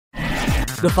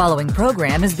The following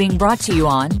program is being brought to you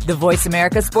on the Voice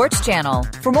America Sports Channel.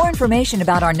 For more information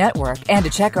about our network and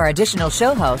to check our additional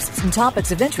show hosts and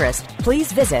topics of interest,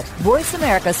 please visit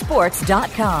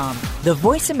voiceamericasports.com. The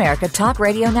Voice America Talk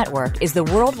Radio Network is the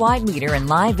worldwide leader in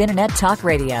live Internet talk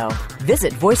radio.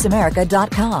 Visit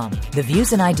voiceamerica.com. The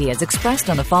views and ideas expressed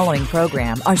on the following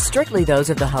program are strictly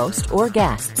those of the host or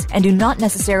guests and do not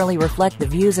necessarily reflect the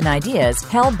views and ideas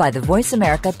held by the Voice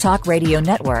America Talk Radio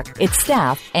Network, its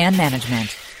staff, and management.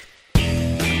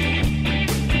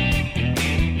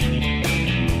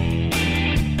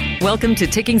 Welcome to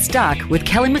Taking Stock with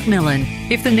Kelly McMillan.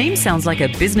 If the name sounds like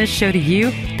a business show to you,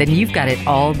 then you've got it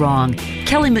all wrong.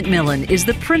 Kelly McMillan is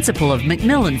the principal of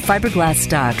McMillan Fiberglass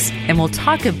Stocks and will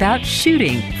talk about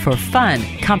shooting for fun,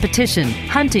 competition,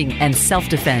 hunting, and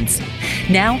self-defense.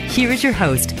 Now, here is your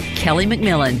host, Kelly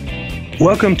McMillan.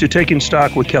 Welcome to Taking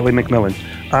Stock with Kelly McMillan.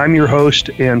 I'm your host,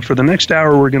 and for the next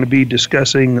hour, we're going to be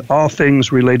discussing all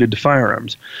things related to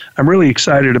firearms. I'm really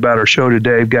excited about our show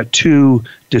today. I've got two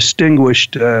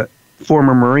distinguished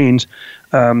former Marines.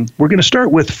 We're going to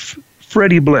start with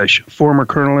Freddie Blish, former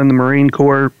colonel in the Marine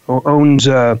Corps, owns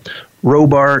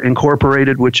Robar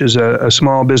Incorporated, which is a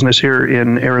small business here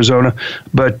in Arizona,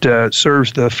 but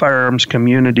serves the firearms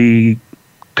community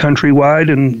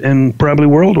countrywide and probably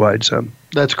worldwide. So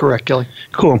that's correct, Kelly.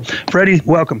 Cool. Freddie,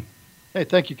 welcome. Hey,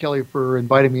 thank you, Kelly, for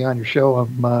inviting me on your show.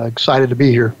 I'm excited to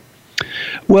be here.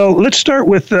 Well, let's start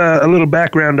with a little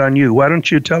background on you. Why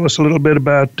don't you tell us a little bit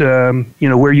about,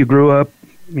 where you grew up,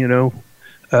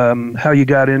 how you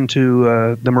got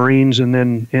into the Marines and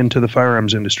then into the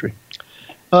firearms industry?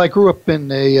 I grew up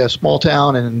in a small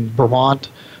town in Vermont.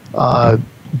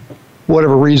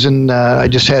 Whatever reason, I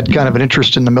just had kind of an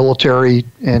interest in the military,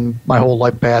 and my whole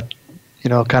life path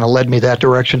kind of led me that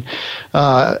direction.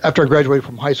 After I graduated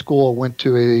from high school, I went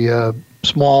to a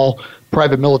small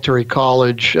private military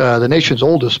college, the nation's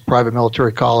oldest private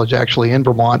military college, actually, in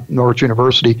Vermont, Norwich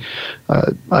University.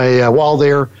 While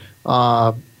there,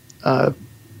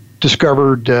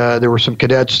 discovered there were some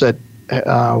cadets that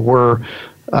were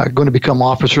going to become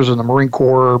officers in the Marine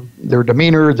Corps. Their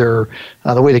demeanor, the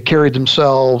way they carried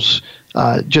themselves,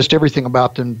 just everything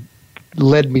about them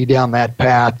led me down that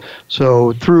path.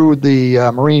 So through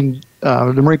the Marine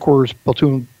Corps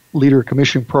Platoon Leader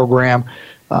Commissioning Program,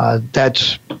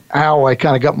 that's how I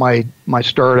kind of got my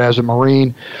start as a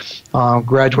Marine.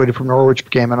 Graduated from Norwich,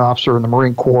 became an officer in the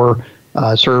Marine Corps,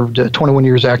 served 21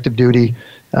 years active duty,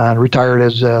 retired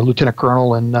as Lieutenant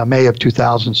Colonel in May of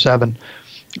 2007.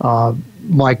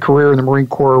 My career in the Marine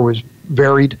Corps was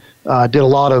varied. Did a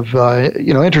lot of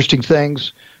interesting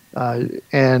things.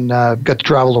 And got to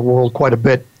travel the world quite a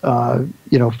bit, for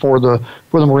the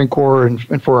Marine Corps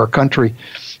and for our country.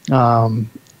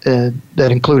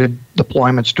 That included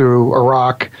deployments to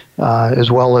Iraq,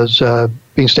 as well as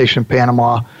being stationed in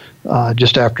Panama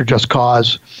just after Just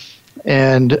Cause.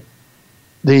 And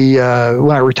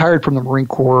when I retired from the Marine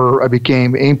Corps, I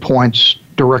became Aimpoint's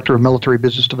Director of Military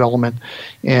Business Development,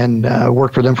 and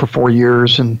worked for them for 4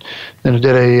 years, and then I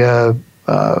did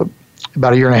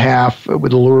about a year and a half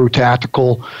with LaRue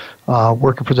Tactical,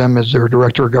 working for them as their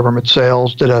Director of Government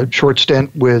Sales. Did a short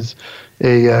stint with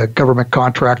a government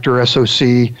contractor, SOC.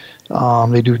 They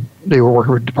were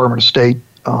working with the Department of State.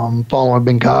 Following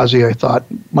Benghazi, I thought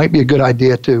might be a good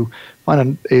idea to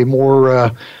find a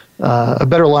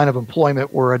better line of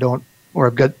employment where I don't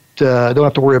have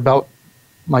to worry about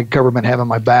my government having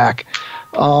my back.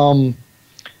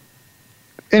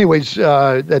 Anyways,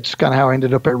 that's kind of how I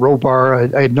ended up at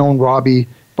Robar. I had known Robbie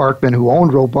Barkman, who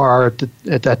owned Robar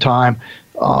at that time,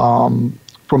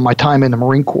 from my time in the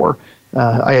Marine Corps.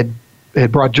 I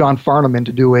had brought John Farnham in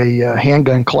to do a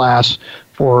handgun class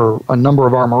for a number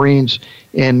of our Marines,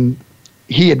 and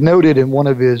he had noted in one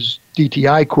of his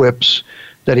DTI quips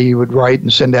that he would write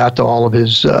and send out to all of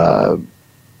his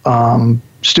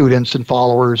students and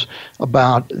followers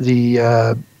about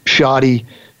the shoddy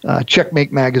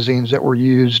checkmate magazines that were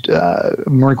used.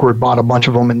 Marine Corps bought a bunch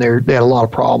of them, and they had a lot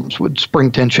of problems with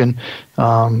spring tension,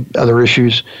 other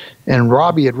issues. And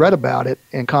Robbie had read about it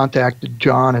and contacted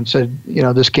John and said,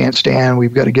 this can't stand.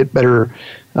 We've got to get better,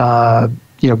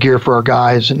 gear for our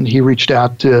guys. And he reached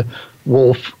out to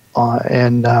Wolf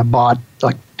and bought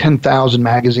like 10,000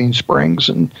 magazine springs,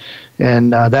 and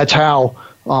that's how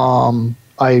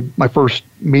my first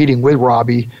meeting with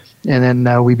Robbie. And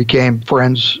then we became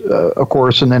friends, of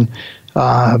course. And then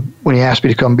when he asked me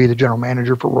to come be the general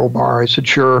manager for Robar, I said,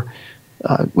 sure.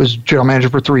 Was general manager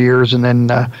for 3 years. And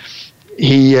then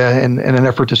he, in an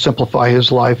effort to simplify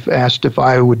his life, asked if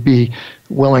I would be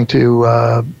willing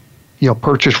to,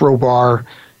 purchase Robar.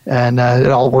 And it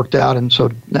all worked out. And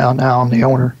so now I'm the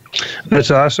owner.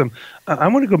 That's awesome. I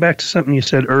want to go back to something you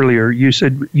said earlier. You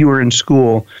said you were in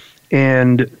school,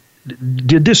 and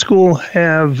did this school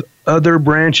have other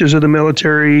branches of the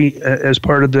military as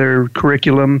part of their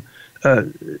curriculum,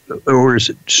 or is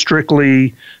it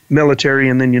strictly military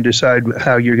and then you decide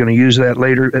how you're going to use that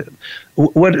later?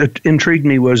 What intrigued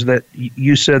me was that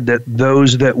you said that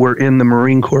those that were in the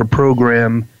Marine Corps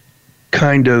program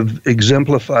kind of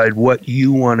exemplified what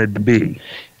you wanted to be.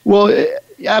 Well,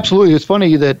 absolutely. It's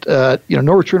funny that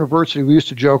Norwich University, we used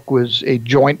to joke, was a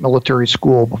joint military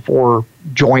school before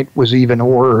joint was even a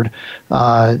word.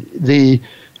 When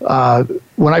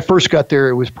I first got there,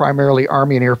 it was primarily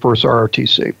Army and Air Force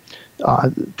ROTC.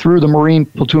 Through the Marine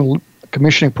Platoon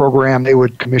Commissioning Program, they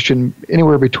would commission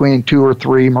anywhere between 2 or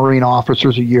 3 Marine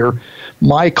officers a year.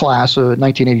 My class of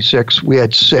 1986, we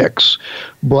had 6.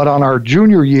 But on our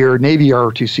junior year, Navy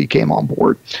ROTC came on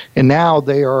board. And now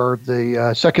they are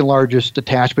the second largest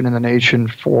detachment in the nation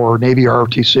for Navy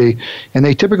ROTC. And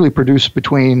they typically produce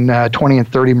between 20 and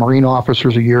 30 Marine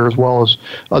officers a year, as well as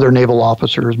other naval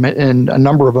officers. And a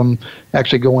number of them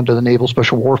actually go into the Naval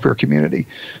Special Warfare community.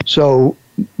 So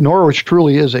Norwich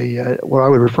truly is what I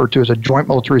would refer to as a joint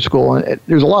military school. And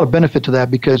there's a lot of benefit to that,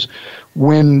 because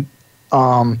when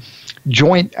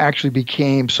joint actually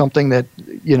became something that,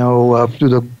 through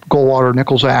the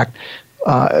Goldwater-Nichols Act,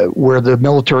 where the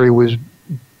military was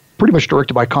pretty much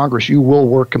directed by Congress, you will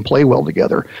work and play well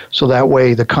together. So that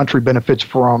way the country benefits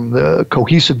from the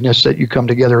cohesiveness that you come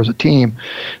together as a team.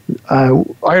 I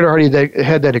had already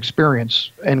had that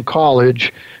experience in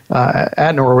college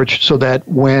at Norwich, so that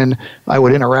when I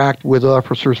would interact with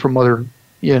officers from other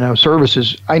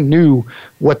services, I knew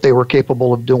what they were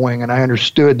capable of doing, and I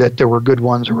understood that there were good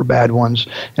ones, there were bad ones,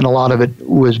 and a lot of it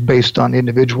was based on the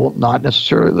individual, not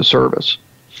necessarily the service.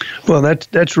 Well,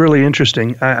 that's really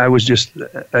interesting. I was just,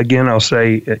 again, I'll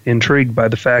say, intrigued by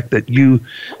the fact that you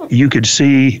could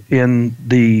see in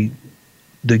the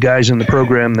guys in the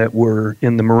program that were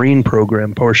in the Marine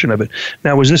program portion of it.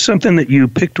 Now, was this something that you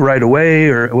picked right away,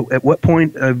 or at what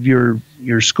point of your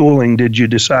schooling did you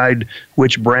decide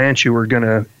which branch you were going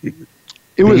to?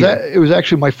 It was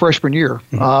actually my freshman year.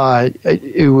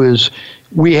 Mm-hmm.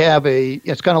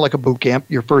 It's kind of like a boot camp.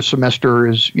 Your first semester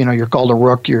is, you're called a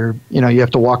rook. You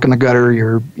have to walk in the gutter.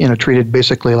 You're, treated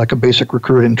basically like a basic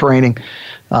recruit in training.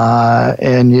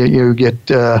 And you get,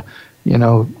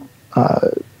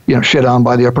 shit on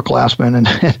by the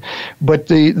upperclassmen. But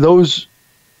those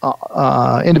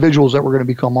individuals that were going to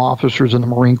become officers in the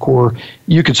Marine Corps,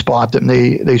 you could spot them.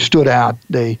 They stood out.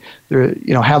 They're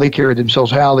how they carried themselves,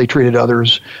 how they treated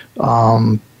others.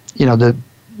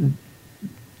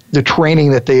 The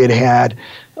training that they had.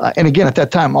 And again, at that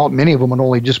time, many of them had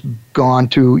only just gone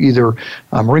to either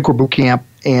Marine Corps boot camp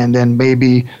and then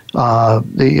maybe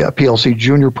the PLC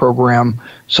junior program.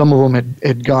 Some of them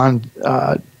had gone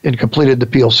and completed the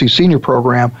PLC senior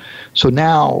program. So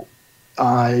now,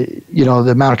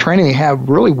 the amount of training they have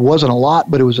really wasn't a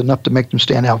lot, but it was enough to make them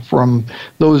stand out from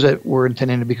those that were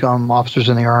intending to become officers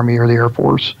in the Army or the Air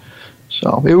Force.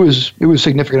 So it was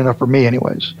significant enough for me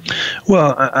anyways.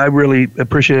 Well, I really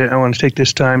appreciate it. I want to take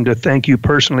this time to thank you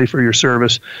personally for your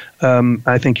service.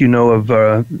 I think you know of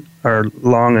our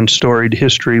long and storied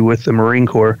history with the Marine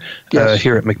Corps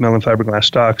here at McMillan Fiberglass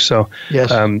Stocks. So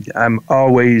yes. I'm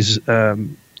always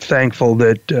thankful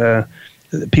that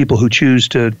people who choose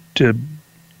to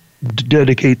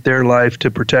dedicate their life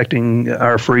to protecting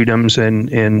our freedoms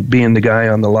and being the guy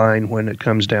on the line when it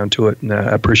comes down to it. And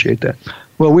I appreciate that.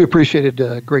 Well, we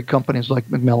appreciated great companies like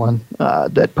McMillan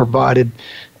that provided,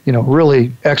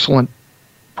 really excellent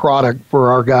product for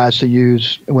our guys to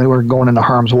use when we were going into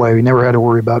harm's way. We never had to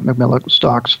worry about McMillan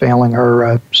stocks failing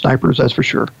our snipers, that's for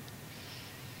sure.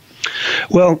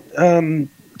 Well,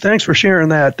 thanks for sharing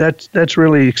that. That's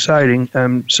really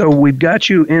exciting. So we've got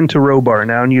you into Robar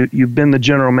now, and you've been the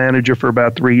general manager for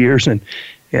about 3 years, and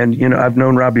I've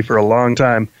known Robbie for a long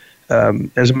time.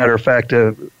 As a matter of fact,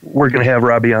 we're going to have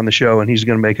Robbie on the show, and he's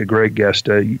going to make a great guest.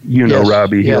 Yes,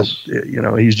 Robbie. Yes.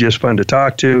 He's just fun to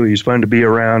talk to. He's fun to be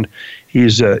around.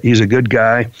 He's a good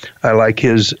guy. I like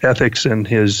his ethics and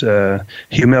his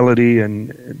humility,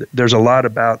 and there's a lot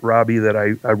about Robbie that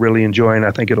I really enjoy, and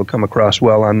I think it'll come across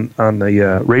well on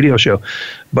the radio show.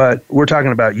 But we're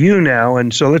talking about you now,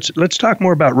 and so let's talk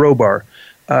more about Robar.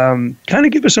 Kind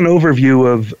of give us an overview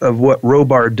of what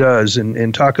Robar does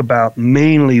and talk about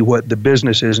mainly what the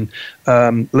business is. And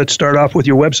let's start off with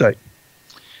your website.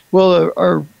 Well,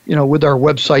 with our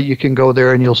website, you can go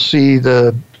there and you'll see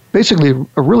basically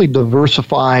a really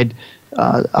diversified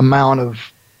amount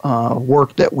of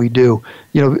work that we do.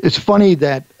 It's funny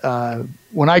that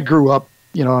when I grew up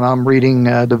and I'm reading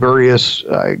the various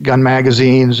gun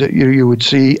magazines, you would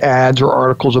see ads or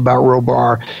articles about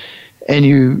Robar, and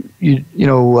you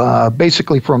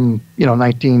basically from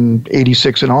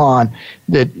 1986 and on,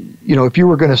 that if you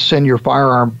were going to send your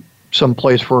firearm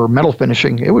someplace for metal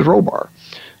finishing, it was Robar.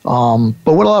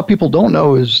 But what a lot of people don't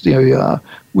know is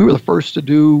we were the first to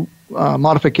do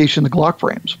modification of the Glock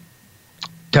frames,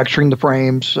 texturing the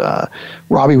frames.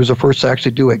 Robbie was the first to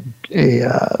actually do a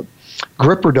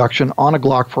grip reduction on a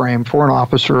Glock frame for an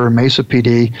officer in Mesa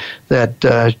PD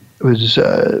that was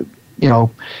a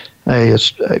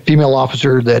female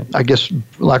officer that, I guess,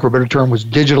 for lack of a better term, was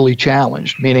digitally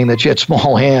challenged, meaning that she had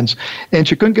small hands, and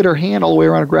she couldn't get her hand all the way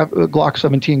around a Glock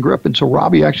 17 grip. And so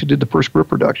Robbie actually did the first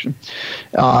grip reduction.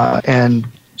 And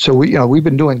so we've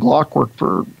been doing Glock work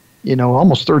for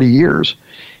almost 30 years.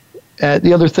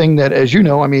 The other thing that, as you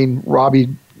know, Robbie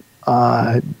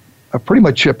pretty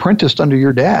much apprenticed under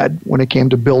your dad when it came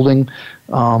to building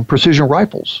precision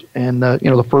rifles, and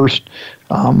the first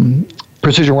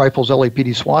precision rifles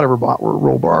LAPD SWAT ever bought were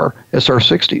Robar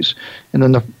SR60s, and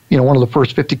then one of the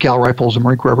first 50 cal rifles the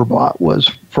Marine Corps ever bought was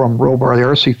from Robar, the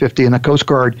RC50, and the Coast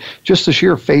Guard just this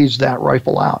year phased that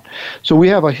rifle out. So we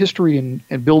have a history in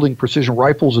building precision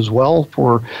rifles as well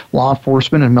for law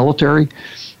enforcement and military,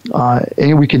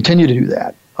 and we continue to do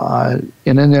that.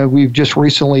 And then we've just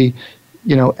recently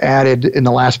added in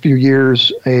the last few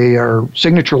years our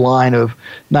signature line of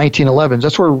 1911s.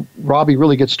 That's where Robbie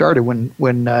really gets started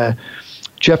when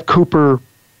Jeff Cooper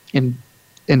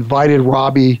invited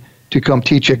Robbie to come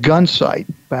teach at Gunsight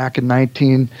back in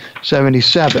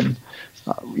 1977.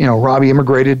 Robbie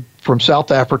immigrated from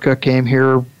South Africa, came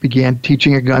here, began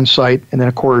teaching at Gunsight, and then,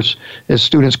 of course, as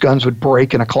students' guns would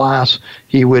break in a class,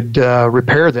 he would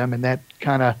repair them, and that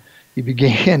kind of he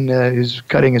began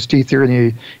cutting his teeth here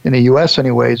in the U.S.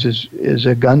 anyways as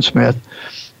a gunsmith,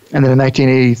 and then in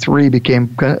 1983 became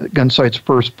Gunsight's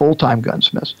first full-time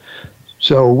gunsmith.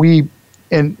 So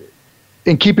in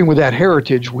keeping with that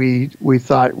heritage, we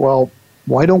thought, well,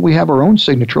 why don't we have our own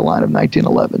signature line of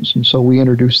 1911s? And so we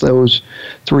introduced those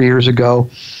 3 years ago,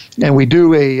 and we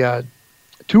do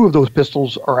two of those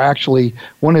pistols are actually,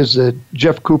 one is the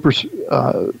Jeff Cooper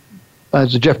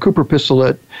pistol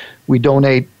that we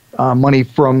donate money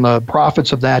from the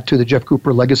profits of that to the Jeff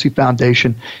Cooper Legacy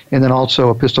Foundation, and then also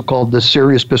a pistol called the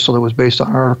Sirius pistol that was based on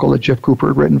an article that Jeff Cooper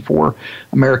had written for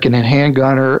American and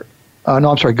Handgunner.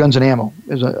 Guns and Ammo.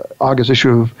 Is an August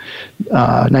issue of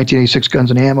 1986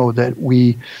 Guns and Ammo that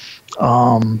we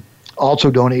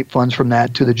also donate funds from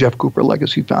that to the Jeff Cooper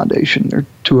Legacy Foundation. They're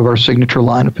two of our signature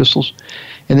line of pistols.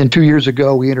 And then 2 years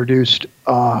ago, we introduced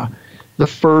the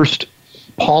first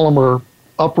polymer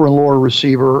upper and lower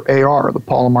receiver AR, the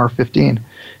Palomar 15.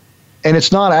 And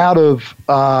it's not out of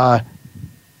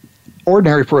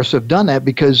ordinary for us to have done that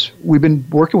because we've been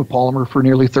working with polymer for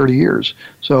nearly 30 years.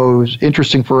 So it was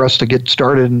interesting for us to get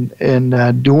started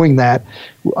in doing that.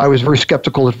 I was very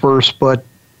skeptical at first, but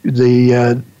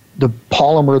the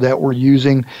polymer that we're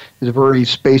using is a very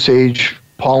space age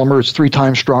polymer. It's 3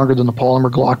 times stronger than the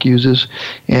polymer Glock uses,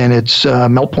 and its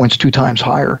melt point's 2 times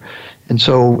higher. And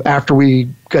so after we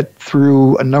got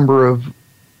through a number of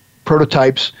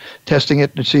prototypes, testing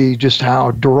it to see just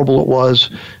how durable it was,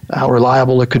 how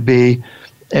reliable it could be,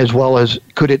 as well as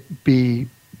could it be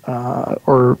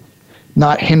or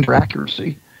not hinder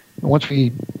accuracy. And once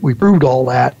we proved all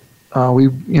that, we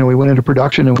went into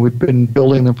production, and we've been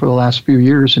building them for the last few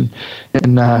years, and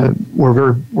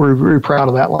we're very proud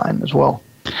of that line as well.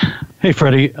 Hey,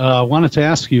 Freddie, wanted to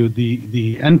ask you,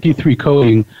 the NP3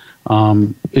 coating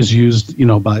is used,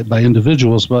 by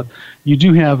individuals, but you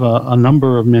do have a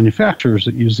number of manufacturers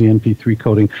that use the NP3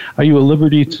 coating. Are you at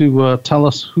liberty to tell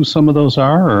us who some of those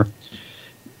are? Or?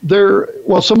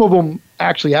 Some of them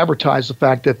actually advertise the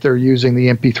fact that they're using the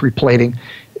NP3 plating,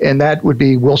 and that would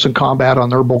be Wilson Combat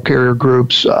on their bull carrier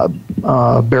groups,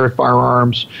 Barrett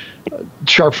Firearms,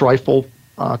 Sharps Rifle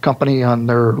Company on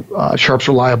their Sharps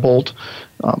Reliabolt.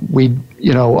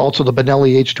 Also the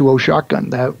Benelli H2O shotgun,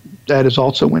 that is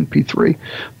also NP3.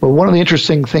 But one of the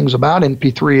interesting things about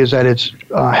NP3 is that it's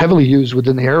heavily used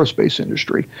within the aerospace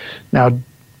industry. Now,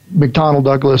 McDonnell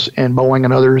Douglas and Boeing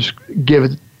and others give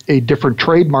it a different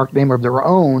trademark name of their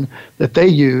own that they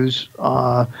use,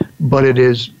 but it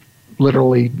is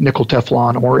literally nickel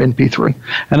Teflon or NP3.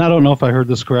 And I don't know if I heard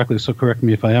this correctly, so correct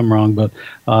me if I am wrong, but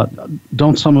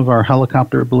don't some of our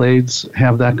helicopter blades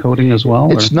have that coating as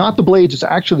well? It's not the blades, it's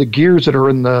actually the gears that are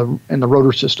in the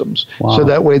rotor systems. Wow. So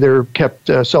that way they're kept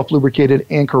self-lubricated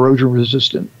and corrosion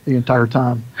resistant the entire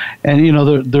time.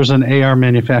 And there's an AR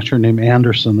manufacturer named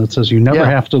Anderson that says you never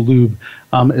have to lube.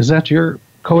 Is that your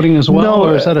coating as well,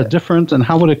 or is that a different, and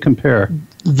how would it compare?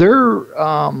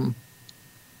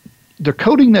 the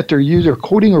coating that they're using, or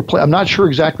coating or I'm not sure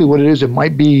exactly what it is. It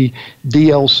might be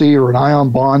DLC or an ion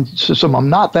bond system. I'm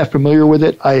not that familiar with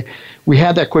it. We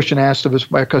had that question asked of us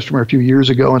by a customer a few years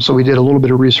ago, and so we did a little bit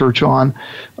of research on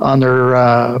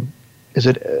their it's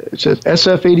a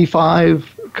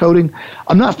SF85 coating.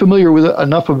 I'm not familiar with it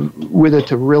enough with it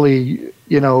to really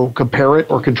compare it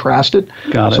or contrast it.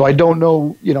 Got it. So I don't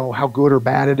know how good or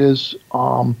bad it is.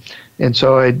 And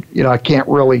so I can't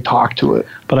really talk to it.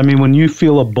 But I mean, when you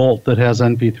feel a bolt that has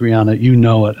NP3 on it, you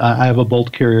know it. I have a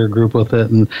bolt carrier group with it,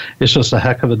 and it's just a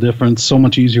heck of a difference. So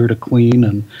much easier to clean,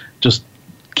 and just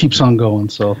keeps on going.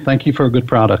 So thank you for a good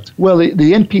product. Well, the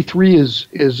NP3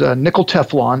 is nickel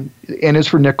Teflon. N is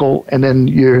for nickel, and then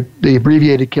the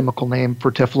abbreviated chemical name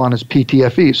for Teflon is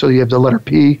PTFE. So you have the letter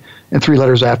P and 3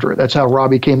 letters after it. That's how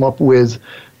Robbie came up with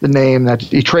the name. That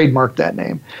he trademarked that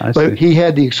name. But he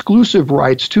had the exclusive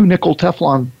rights to nickel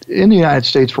Teflon in the United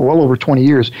States for well over 20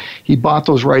 years. He bought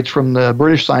those rights from the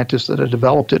British scientists that had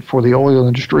developed it for the oil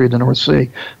industry in the North Sea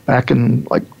back in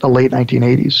the late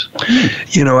 1980s.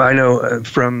 I know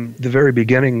from the very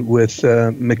beginning with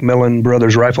McMillan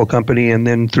Brothers Rifle Company, and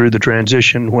then through the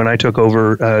transition when I took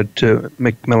over to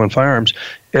McMillan Firearms,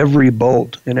 every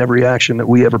bolt and every action that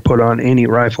we ever put on any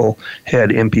rifle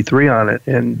had MP3 on it.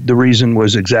 And the reason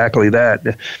was exactly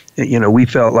that. We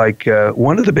felt like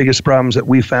one of the biggest problems that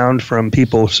we found from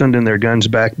people sending their guns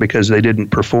back because they didn't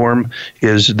perform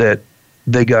is that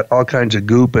they got all kinds of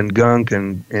goop and gunk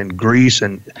and grease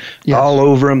and all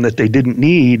over them that they didn't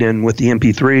need. And with the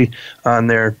MP3 on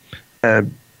there,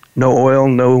 no oil,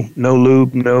 no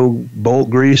lube, no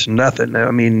bolt grease, nothing. I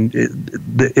mean,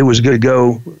 it was going to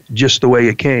go just the way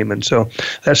it came. And so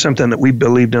that's something that we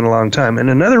believed in a long time. And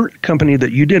another company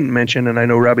that you didn't mention, and I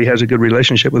know Robbie has a good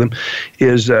relationship with them,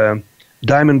 is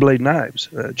Diamond Blade Knives.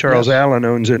 Charles Allen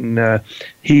owns it, and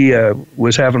he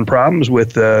was having problems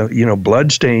with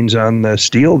blood stains on the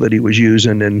steel that he was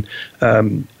using, and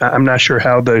I'm not sure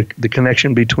how the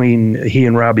connection between he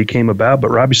and Robbie came about,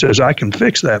 but Robbie says, I can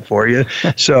fix that for you.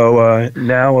 So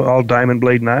now all Diamond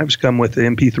Blade Knives come with the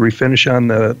MP3 finish on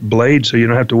the blade, so you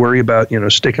don't have to worry about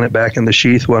sticking it back in the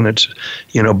sheath when it's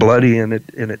bloody and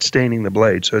it's staining the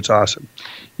blade. So it's awesome.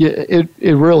 Yeah,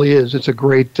 it really is. It's a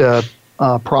great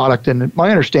product, and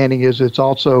my understanding is it's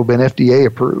also been FDA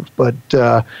approved. But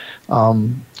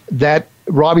that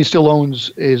Robbie still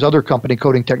owns his other company,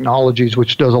 Coating Technologies,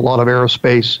 which does a lot of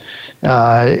aerospace,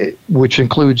 which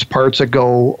includes parts that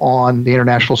go on the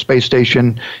International Space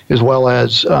Station, as well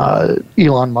as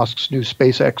Elon Musk's new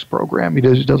SpaceX program. He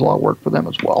does a lot of work for them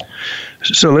as well.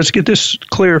 So let's get this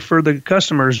clear for the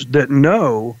customers that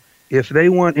know. If they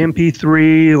want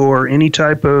MP3 or any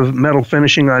type of metal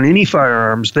finishing on any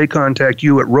firearms, they contact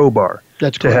you at Robar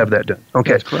to have that done.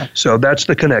 Okay, that's correct. So that's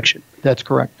the connection. That's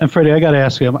correct. And Freddie, I got to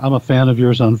ask you, I'm a fan of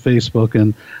yours on Facebook,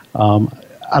 and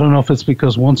I don't know if it's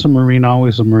because once a Marine,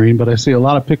 always a Marine, but I see a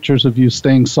lot of pictures of you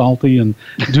staying salty and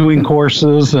doing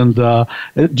courses. And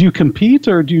do you compete,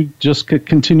 or do you just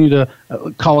continue to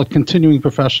call it continuing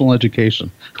professional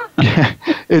education? Yeah,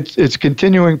 it's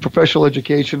continuing professional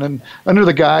education, and under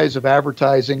the guise of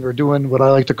advertising, or doing what I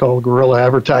like to call guerrilla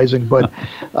advertising. But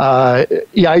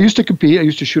I used to compete. I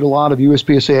used to shoot a lot of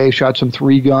USPSA, shot some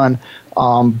 3-gun,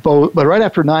 but right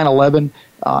after 9/11,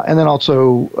 and then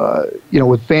also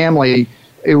with family,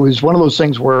 it was one of those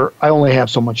things where I only have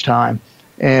so much time.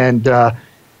 And,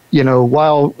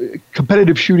 while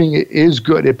competitive shooting is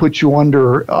good, it puts you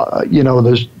under,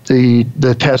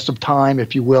 the test of time,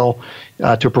 if you will,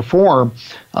 to perform.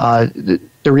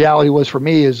 The reality was for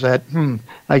me is that,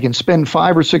 I can spend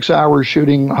 5 or 6 hours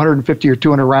shooting 150 or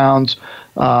 200 rounds,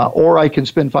 or I can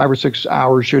spend 5 or 6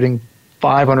 hours shooting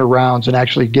 500 rounds and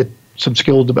actually get some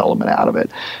skill development out of it.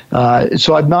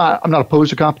 So I'm not opposed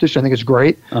to competition. I think it's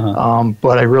great.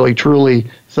 But I really, truly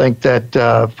think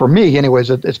that for me,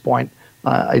 anyways, at this point,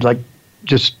 I like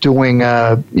just doing,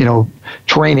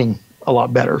 training a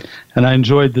lot better. And I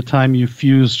enjoyed the time you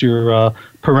fused your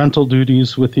parental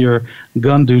duties with your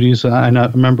gun duties. I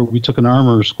remember we took an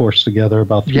armorer's course together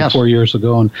about 3-4 years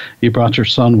ago, and you brought your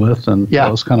son with, and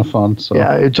that was kind of fun. So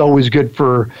it's always good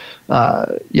for,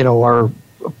 our.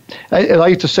 I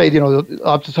like to say,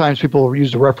 oftentimes people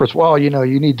use the reference, well,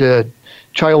 you need to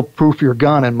child-proof your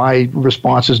gun, and my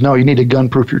response is, no, you need to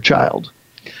gun-proof your child.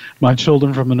 My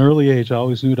children from an early age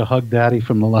always knew to hug daddy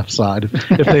from the left side if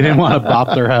they didn't want to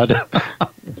bop their head.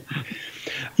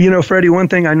 Freddie, one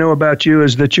thing I know about you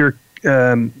is that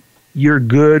you're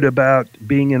good about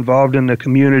being involved in the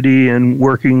community and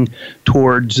working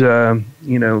towards,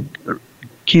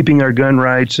 keeping our gun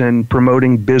rights and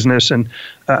promoting business. And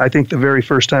I think the very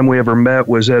first time we ever met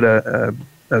was at a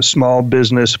small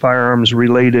business firearms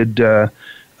related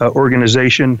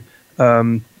organization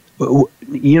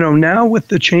Now with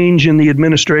the change in the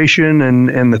administration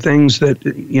and the things that,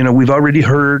 we've already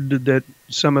heard that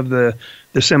some of the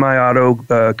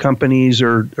semi-auto companies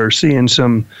are seeing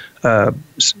some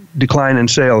decline in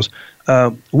sales.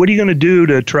 What are you going to do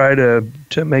to try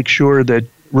to make sure that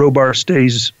Robar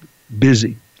stays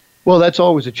busy? Well, that's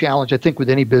always a challenge, I think, with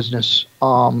any business.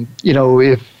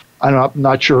 If I'm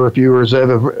not sure if viewers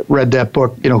have ever read that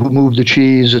book, Who Moved the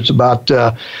Cheese. It's about,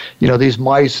 these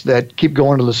mice that keep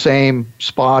going to the same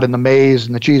spot in the maze,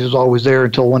 and the cheese is always there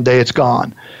until one day it's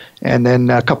gone. And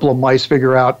then a couple of mice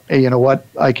figure out, hey, you know what,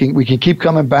 we can keep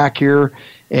coming back here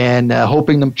and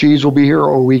hoping the cheese will be here,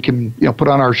 or we can, put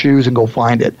on our shoes and go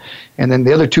find it. And then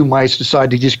the other two mice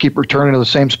decide to just keep returning to the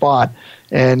same spot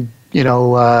and,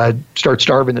 start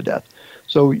starving to death.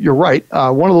 So you're right.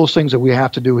 One of those things that we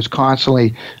have to do is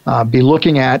constantly be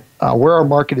looking at where our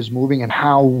market is moving and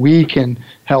how we can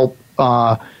help,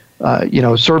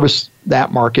 service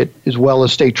that market as well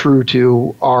as stay true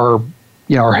to our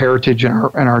heritage and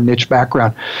our niche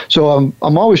background. So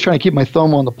I'm always trying to keep my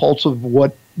thumb on the pulse of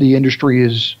what the industry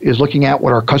is looking at,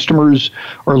 what our customers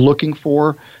are looking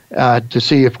for, to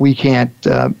see if we can't,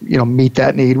 meet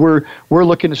that need. We're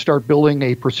looking to start building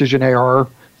a Precision AR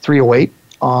 308.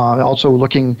 Also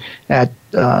looking at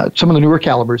some of the newer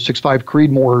calibers. 6.5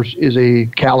 Creedmoor is a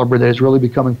caliber that is really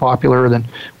becoming popular. Then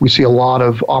we see a lot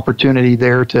of opportunity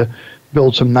there to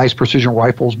build some nice precision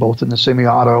rifles, both in the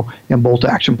semi-auto and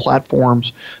bolt-action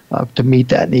platforms, to meet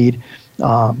that need.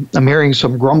 I'm hearing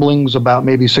some grumblings about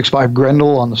maybe 6.5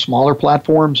 Grendel on the smaller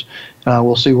platforms.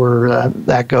 We'll see where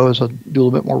that goes. I'll do a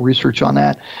little bit more research on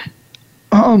that.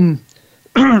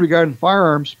 Regarding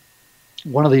firearms,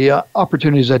 one of the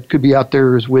opportunities that could be out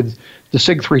there is with the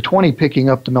SIG 320 picking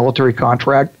up the military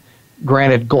contract.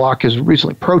 Granted, Glock has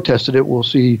recently protested it. We'll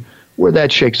see where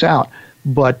that shakes out.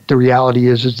 But the reality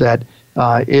is that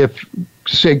if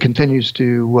SIG continues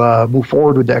to move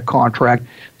forward with that contract,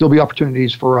 there'll be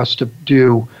opportunities for us to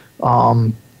do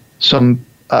some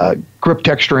grip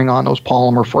texturing on those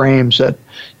polymer frames that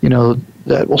will,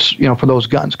 for those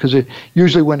guns, because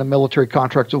usually when a military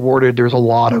contract's awarded, there's a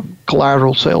lot of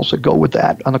collateral sales that go with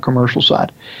that on the commercial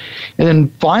side. And then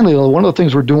finally, one of the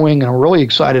things we're doing and I'm really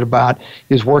excited about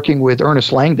is working with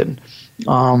Ernest Langdon,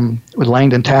 with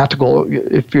Langdon Tactical.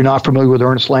 If you're not familiar with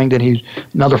Ernest Langdon, he's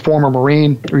another former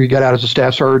Marine, or he got out as a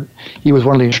staff sergeant. He was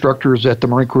one of the instructors at the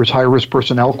Marine Corps' High-Risk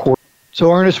Personnel Corps.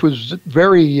 So Ernest was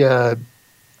very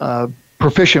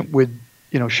proficient with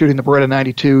shooting the Beretta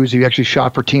 92s. He actually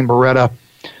shot for Team Beretta.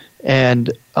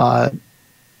 And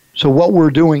so what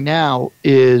we're doing now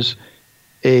is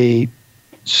a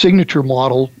signature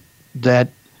model that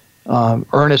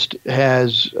Ernest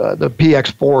has, the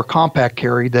PX4 compact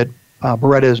carry that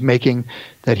Beretta is making,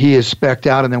 that he has spec'd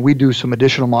out, and then we do some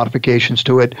additional modifications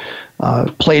to it,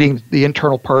 plating the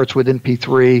internal parts with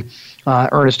NP3.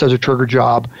 Ernest does a trigger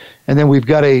job. And then we've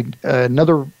got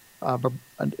another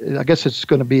I guess it's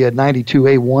going to be a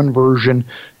 92A1 version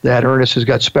that Ernest has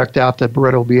got spec'd out that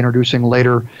Beretta will be introducing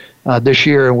later this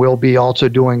year, and we'll be also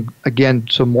doing, again,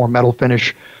 some more metal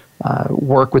finish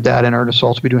work with that, and Ernest will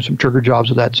also be doing some trigger jobs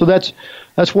with that. So that's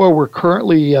where we're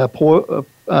currently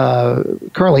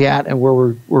currently at and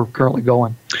where we're currently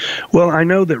going. Well, I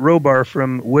know that Robar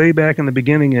from way back in the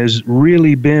beginning has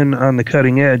really been on the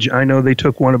cutting edge. I know they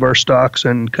took one of our stocks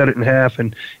and cut it in half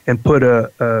and put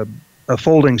a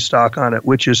folding stock on it,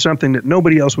 which is something that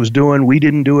nobody else was doing. We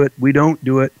didn't do it. We don't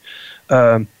do it.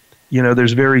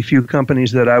 There's very few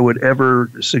companies that I would ever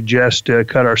suggest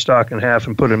cut our stock in half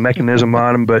and put a mechanism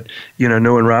on them. But,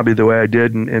 knowing Robbie the way I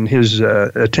did and his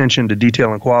attention to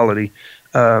detail and quality,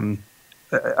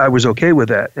 I was okay with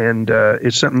that. And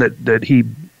it's something that he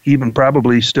even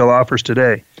probably still offers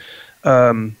today.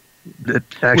 That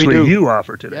actually you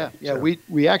offer today. Yeah, so.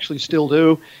 we actually still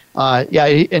do.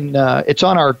 It's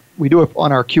on we do it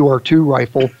on our QR2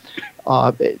 rifle.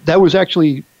 That was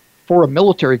actually for a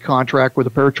military contract where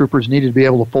the paratroopers needed to be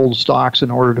able to fold stocks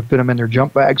in order to fit them in their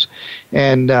jump bags.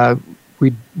 And we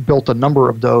built a number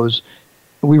of those.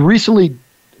 We recently,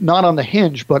 not on the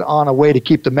hinge, but on a way to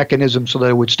keep the mechanism so that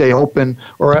it would stay open,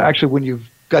 or actually when you've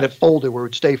got it folded where it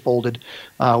would stay folded,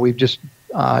 we've just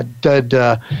did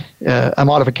a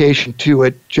modification to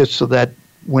it just so that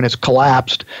when it's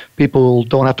collapsed, people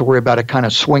don't have to worry about it kind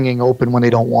of swinging open when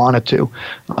they don't want it to.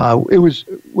 When it was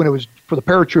for the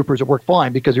paratroopers, it worked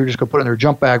fine because they were just going to put it in their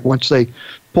jump bag. Once they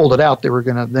pulled it out, they were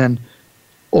going to then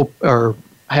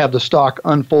have the stock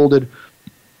unfolded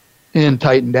and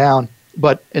tightened down.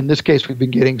 But in this case, we've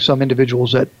been getting some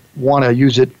individuals that want to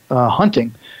use it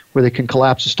hunting, where they can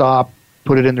collapse the stock,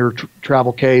 put it in their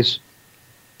travel case,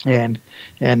 and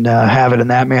have it in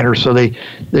that manner. So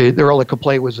their only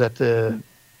complaint was that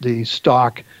the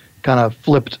stock kind of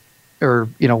flipped, or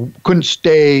couldn't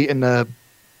stay in the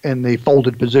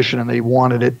folded position, and they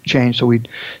wanted it changed. So we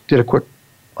did a quick,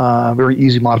 very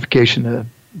easy modification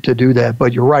to do that.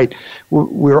 But you're right,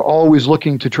 we're always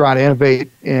looking to try to innovate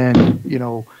and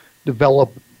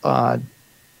develop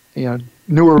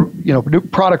newer new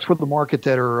products for the market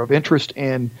that are of interest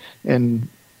and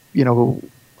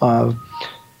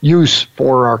use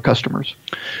for our customers.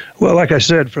 Well, like I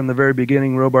said, from the very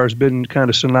beginning, Robar's been kind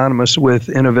of synonymous with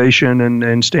innovation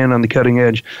and staying on the cutting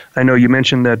edge. I know you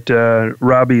mentioned that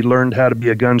Robbie learned how to be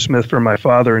a gunsmith from my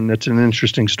father, and that's an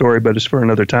interesting story, but it's for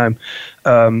another time.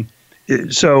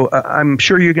 So I'm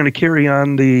sure you're going to carry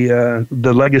on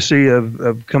the legacy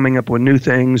of coming up with new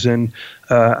things, and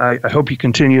I hope you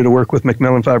continue to work with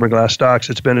McMillan Fiberglass Stocks.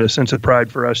 It's been a sense of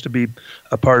pride for us to be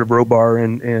a part of Robar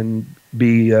and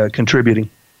be contributing.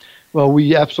 Well,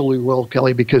 we absolutely will,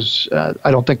 Kelly, because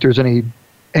I don't think there's any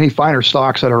finer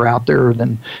stocks that are out there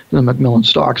than the McMillan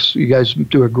stocks. You guys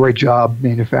do a great job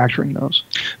manufacturing those.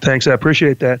 Thanks, I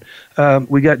appreciate that.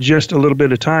 We got just a little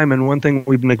bit of time, and one thing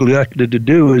we've neglected to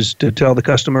do is to tell the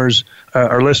customers,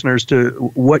 our listeners, to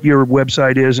what your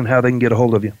website is and how they can get a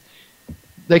hold of you.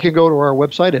 They can go to our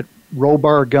website at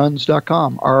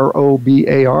robarguns.com,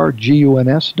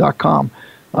 robarguns.com.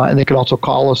 And they can also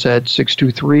call us at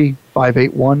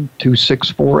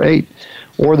 623-581-2648.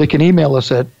 Or they can email us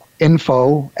at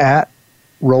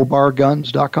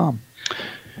info@robarguns.com.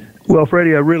 Well,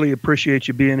 Freddie, I really appreciate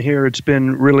you being here. It's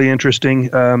been really interesting.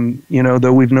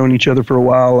 Though we've known each other for a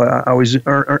while, I always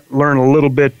learn a little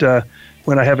bit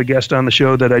when I have a guest on the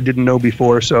show that I didn't know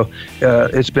before. So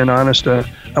it's been honest. I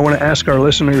want to ask our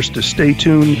listeners to stay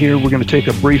tuned here. We're going to take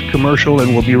a brief commercial,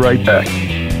 and we'll be right back.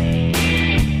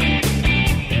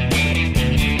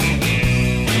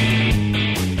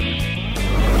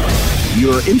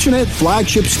 Your internet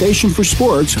flagship station for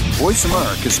sports, Voice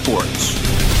America Sports.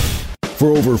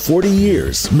 For over 40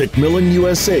 years, McMillan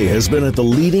USA has been at the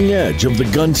leading edge of the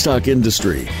gunstock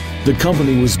industry. The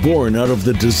company was born out of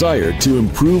the desire to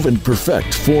improve and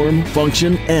perfect form,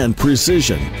 function, and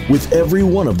precision with every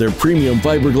one of their premium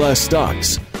fiberglass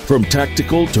stocks. From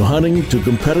tactical to hunting to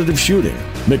competitive shooting,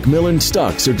 McMillan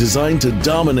stocks are designed to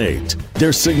dominate.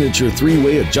 Their signature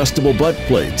 3-way adjustable butt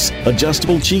plates,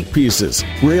 adjustable cheek pieces,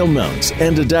 rail mounts,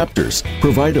 and adapters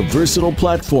provide a versatile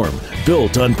platform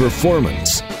built on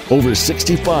performance. Over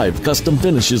 65 custom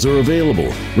finishes are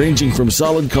available, ranging from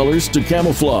solid colors to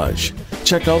camouflage.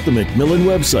 Check out the McMillan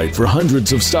website for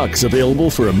hundreds of stocks available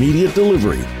for immediate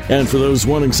delivery. And for those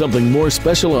wanting something more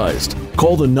specialized,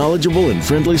 call the knowledgeable and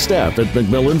friendly staff at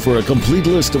McMillan for a complete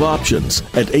list of options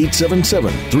at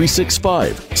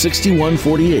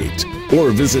 877-365-6148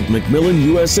 or visit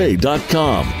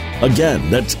McMillanUSA.com. Again,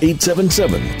 that's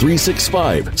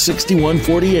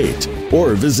 877-365-6148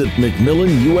 or visit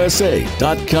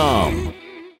McMillanUSA.com.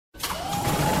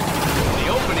 The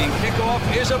opening kickoff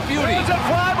is a beauty. It's a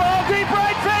fly ball deep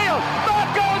right field.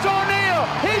 Back goes O'Neal.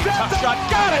 He's at the shot.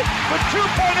 Got it with 2.8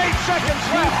 seconds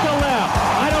left to left.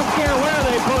 I don't care where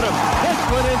they put him. This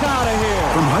one is out of here.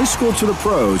 From high school to the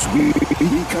pros, we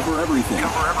cover everything.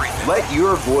 Let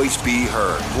your voice be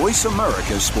heard. Voice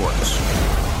America Sports.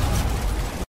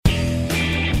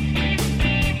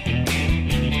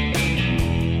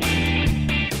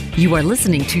 You are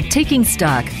listening to Taking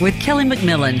Stock with Kelly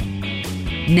McMillan.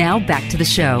 Now back to the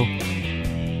show.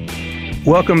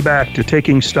 Welcome back to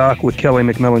Taking Stock with Kelly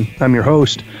McMillan. I'm your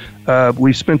host.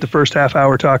 We spent the first half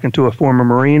hour talking to a former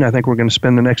Marine. I think we're going to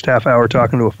spend the next half hour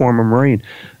talking to a former Marine.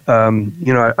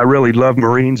 I really love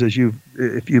Marines. If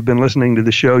you've been listening to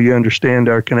the show, you understand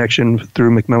our connection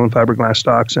through McMillan Fiberglass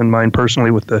Stocks and mine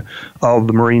personally with all of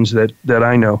the Marines that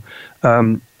I know.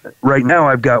 Right now,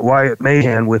 I've got Wyatt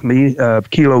Mahan with me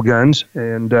of Kilo Guns,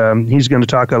 and he's going to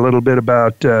talk a little bit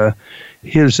about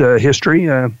his history.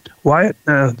 Wyatt,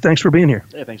 thanks for being here.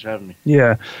 Yeah, thanks for having me.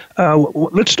 Yeah.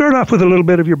 Let's start off with a little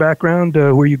bit of your background,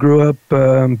 where you grew up,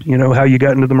 how you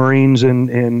got into the Marines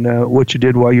and what you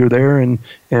did while you were there and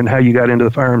how you got into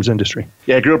the firearms industry.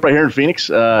 Yeah, I grew up right here in Phoenix.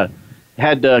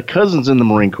 Had cousins in the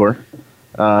Marine Corps,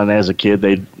 and as a kid,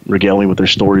 they'd regale me with their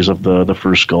stories of the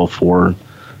first Gulf War.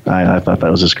 I thought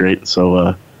that was just great. So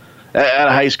out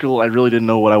of high school, I really didn't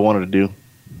know what I wanted to do.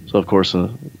 So, of course,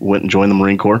 went and joined the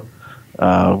Marine Corps.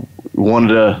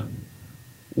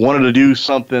 Wanted to do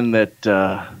something that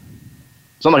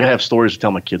something I could have stories to tell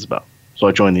my kids about. So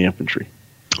I joined the infantry.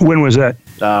 When was that?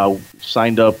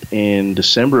 Signed up in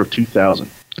December of 2000.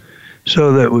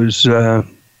 So that was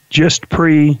just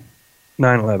pre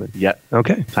 9/11. Yeah.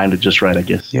 Okay. Timed it just right, I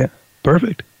guess. Yeah.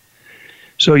 Perfect.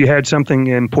 So you had something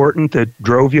important that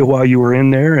drove you while you were in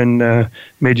there and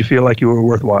made you feel like you were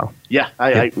worthwhile. Yeah,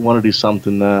 I want to do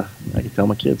something I can tell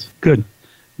my kids. Good.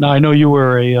 Now, I know you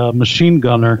were a machine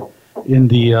gunner in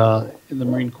the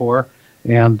Marine Corps,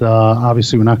 and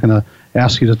obviously we're not going to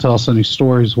ask you to tell us any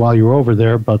stories while you were over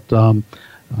there, but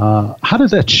how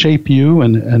did that shape you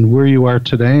and where you are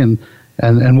today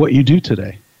and what you do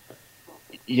today?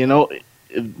 You know,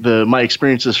 my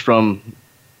experiences from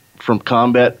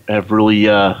combat have really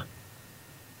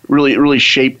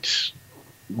shaped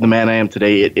the man I am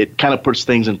today. It kind of puts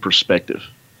things in perspective.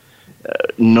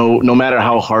 No matter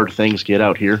how hard things get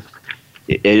out here,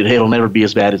 it'll never be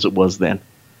as bad as it was then.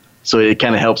 So it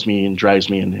kind of helps me and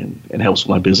drives me and helps with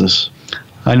my business.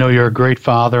 I know you're a great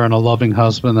father and a loving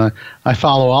husband. I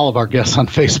follow all of our guests on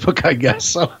Facebook, I guess,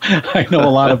 so I know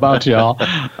a lot about y'all,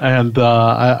 and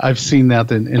I've seen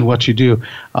that in what you do.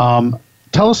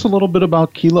 Tell us a little bit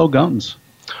about Kilo Guns.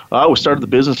 We started the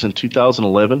business in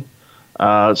 2011.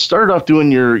 Started off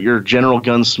doing your general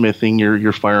gunsmithing,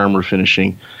 your firearm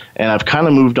refinishing, and I've kind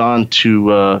of moved on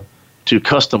to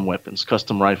custom weapons,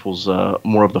 custom rifles,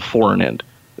 more of the foreign end,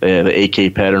 the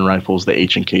AK pattern rifles, the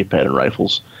H&K pattern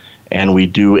rifles. And we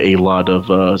do a lot of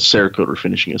Cerakote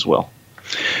refinishing as well.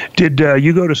 Did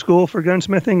you go to school for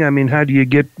gunsmithing? I mean, how do you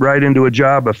get right into a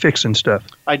job of fixing stuff?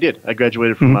 I did. I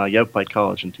graduated from Yavapai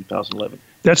College in 2011.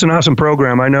 That's an awesome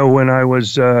program. I know when I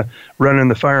was running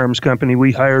the firearms company,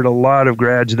 we hired a lot of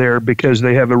grads there because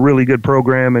they have a really good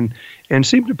program and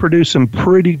seem to produce some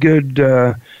pretty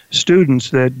good students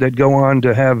that go on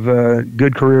to have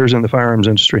good careers in the firearms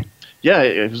industry. Yeah,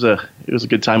 it was a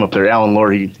good time up there. Alan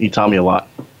Lohr, he taught me a lot.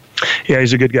 Yeah,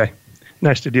 he's a good guy.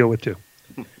 Nice to deal with, too.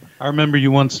 I remember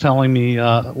you once telling me,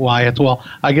 Wyatt, well,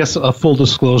 I guess a full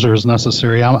disclosure is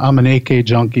necessary. I'm an AK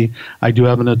junkie. I do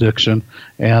have an addiction,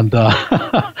 and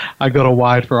I go to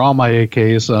Wyatt for all my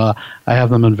AKs. I have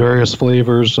them in various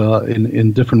flavors,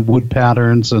 in different wood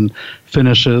patterns and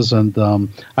finishes, and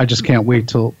I just can't wait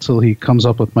till he comes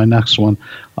up with my next one.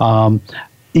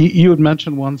 You had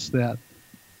mentioned once that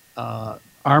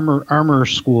Armor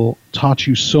School taught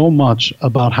you so much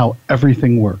about how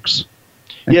everything works.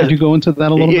 Yeah, could you go into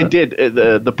that a little bit? It did.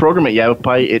 The program at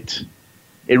Yavapai, it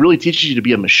really teaches you to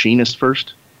be a machinist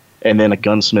first and then a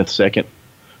gunsmith second.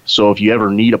 So if you ever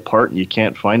need a part and you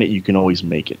can't find it, you can always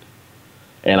make it.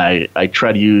 And I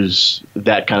try to use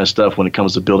that kind of stuff when it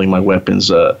comes to building my weapons.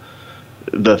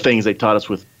 The things they taught us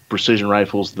with precision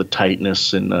rifles, the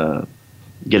tightness and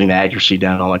getting the accuracy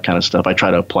down, all that kind of stuff. I try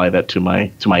to apply that to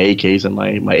my AKs and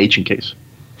my H&Ks.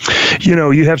 You know,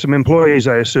 you have some employees,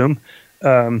 I assume.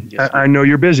 Yes, I know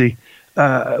you're busy.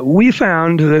 We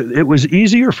found that it was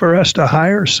easier for us to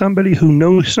hire somebody who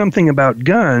knows something about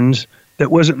guns that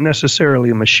wasn't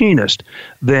necessarily a machinist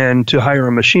than to hire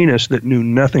a machinist that knew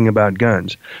nothing about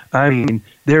guns. I mean,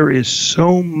 there is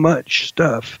so much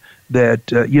stuff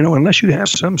that, unless you have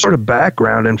some sort of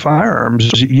background in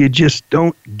firearms, you just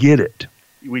don't get it.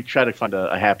 We try to find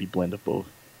a happy blend of both.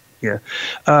 Yeah.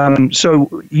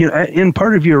 So, in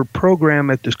part of your program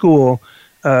at the school,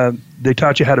 they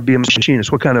taught you how to be a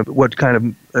machinist. What kind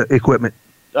of equipment?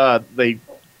 They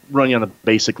run you on the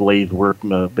basic lathe work,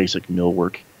 basic mill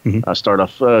work. Mm-hmm. Start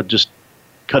off just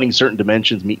cutting certain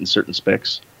dimensions, meeting certain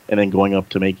specs, and then going up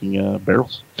to making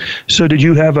barrels. So did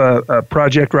you have a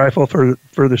project rifle for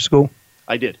the school?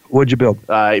 I did. What'd you build?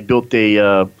 I built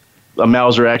a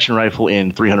Mauser action rifle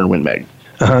in 300 Win Mag.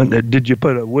 Did you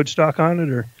put a wood stock on it,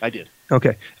 or? I did.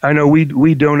 Okay. I know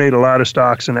we donate a lot of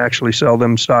stocks and actually sell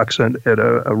them stocks at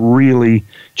a really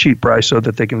cheap price so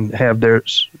that they can have their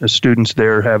students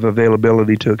there have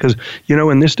availability to it. Because,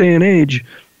 in this day and age,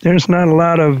 there's not a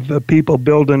lot of people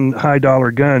building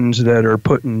high-dollar guns that are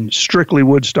putting strictly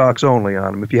wood stocks only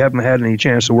on them. If you haven't had any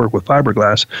chance to work with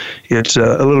fiberglass, it's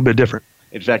a little bit different.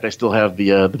 In fact, I still have the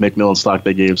McMillan stock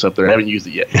they gave us up there. I haven't used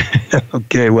it yet.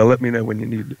 Okay, well, let me know when you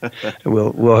need it.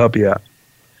 We'll help you out.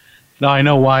 Now, I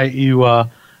know why you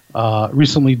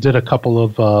recently did a couple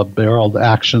of barreled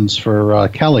actions for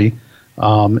Kelly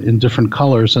in different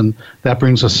colors, and that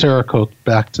brings a Cerakote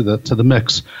back to the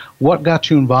mix. What got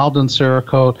you involved in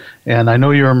Cerakote? And I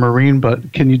know you're a Marine,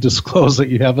 but can you disclose that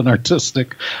you have an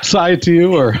artistic side to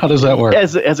you, or how does that work?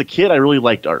 As a kid, I really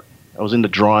liked art. I was into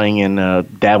drawing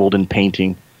and dabbled in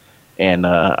painting, and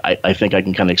I think I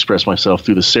can kind of express myself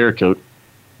through the Cerakote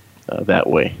that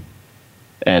way.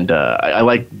 And I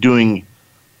like doing.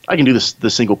 I can do the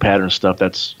single pattern stuff.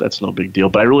 That's no big deal.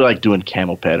 But I really like doing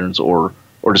camo patterns or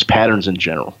just patterns in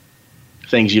general,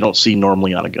 things you don't see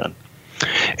normally on a gun.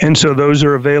 And so those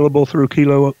are available through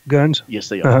Kilo Guns? Yes,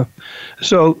 they are.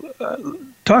 So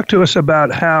talk to us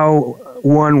about how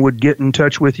one would get in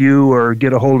touch with you or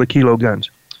get a hold of Kilo Guns.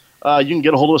 You can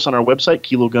get a hold of us on our website,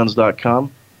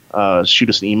 kiloguns.com. Shoot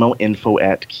us an email,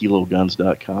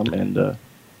 info@kiloguns.com, and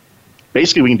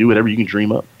basically we can do whatever you can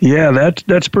dream up. Yeah,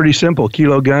 that's pretty simple.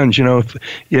 Kilo Guns.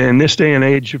 In this day and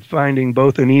age, finding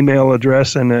both an email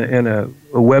address and a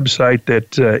website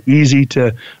that's easy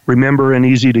to remember and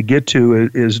easy to get to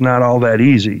is not all that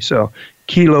easy. So,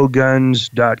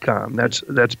 kiloguns.com.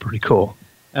 That's pretty cool.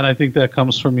 And I think that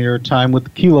comes from your time with the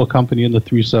Kilo Company in the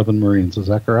 3-7 Marines. Is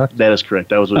that correct? That is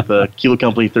correct. I was with Kilo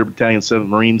Company, 3rd Battalion, 7th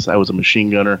Marines. I was a machine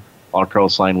gunner. Our call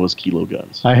sign was Kilo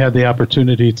Guns. I had the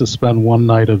opportunity to spend one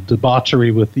night of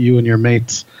debauchery with you and your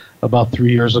mates about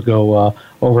 3 years ago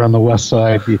over on the west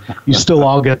side. You still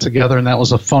all get together, and that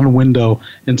was a fun window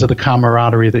into the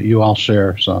camaraderie that you all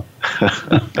share. So,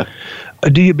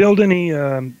 do you build any?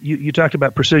 You talked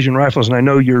about precision rifles, and I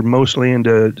know you're mostly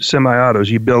into semi-autos.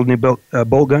 You build any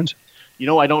bolt guns?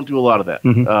 I don't do a lot of that.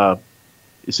 Mm-hmm.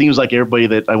 It seems like everybody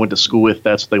that I went to school with,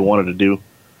 that's what they wanted to do.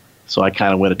 So I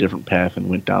kind of went a different path and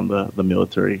went down the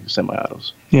military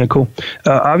semi-autos. Yeah, cool.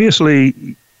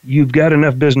 Obviously, you've got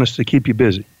enough business to keep you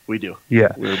busy. We do.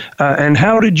 Yeah. And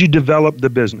how did you develop the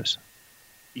business?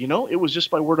 It was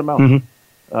just by word of mouth.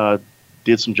 Mm-hmm.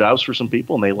 Did some jobs for some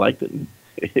people, and they liked it. And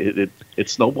it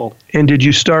snowballed. And did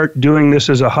you start doing this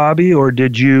as a hobby, or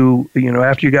did you,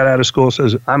 after you got out of school,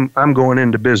 says I'm going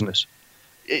into business?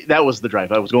 That was the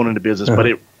drive. I was going into business, but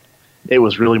it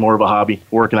was really more of a hobby,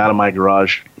 working out of my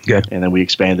garage. Okay. And then we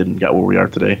expanded and got where we are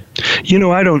today.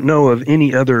 I don't know of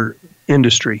any other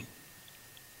industry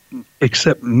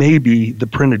except maybe the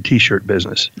printed T-shirt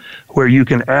business, where you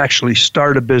can actually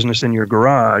start a business in your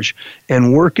garage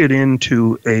and work it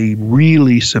into a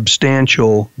really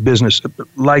substantial business,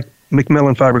 like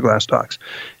McMillan Fiberglass Talks.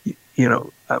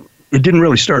 It didn't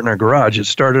really start in our garage. It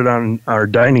started on our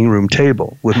dining room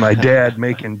table with my dad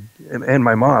and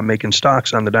my mom making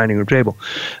stocks on the dining room table.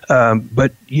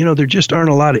 But there just aren't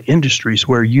a lot of industries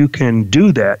where you can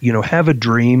do that. Have a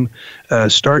dream,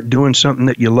 start doing something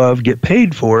that you love, get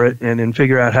paid for it, and then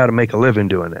figure out how to make a living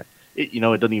doing that. It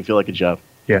doesn't even feel like a job.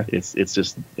 Yeah.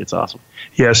 It's awesome.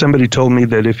 Yeah, somebody told me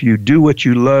that if you do what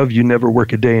you love, you never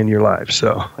work a day in your life.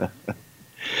 So.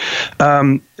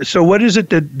 So what is it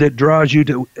that draws you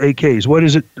to AKs? What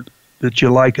is it that you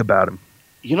like about them?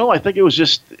 I think it was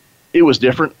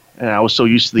different, and I was so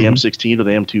used to the M16 or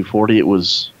the M240. It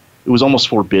was almost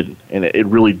forbidden, and it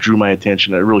really drew my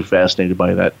attention. I was really fascinated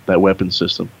by that weapon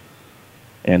system,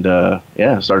 and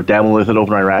started dabbling with it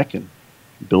over in Iraq and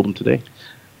build them today.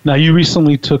 Now, you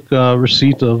recently took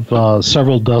receipt of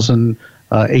several dozen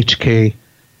HK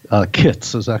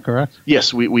kits, is that correct?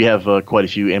 Yes, we have quite a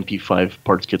few MP5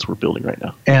 parts kits we're building right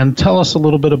now. And tell us a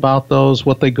little bit about those,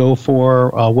 what they go for,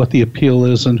 what the appeal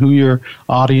is, and who your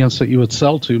audience that you would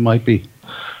sell to might be.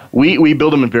 We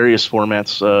build them in various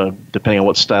formats, depending on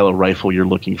what style of rifle you're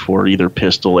looking for, either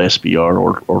pistol,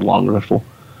 SBR, or long rifle.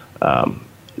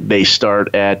 They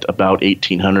start at about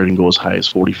 $1,800 and go as high as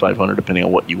 $4,500, depending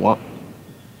on what you want.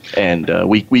 And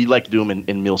we like to do them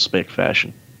in mil-spec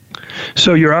fashion.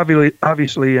 So you're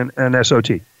obviously an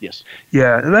SOT. Yes.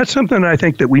 Yeah, that's something I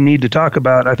think that we need to talk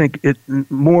about. I think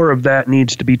more of that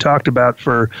needs to be talked about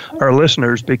for our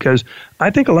listeners, because I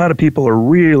think a lot of people are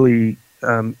really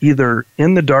either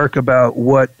in the dark about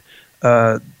what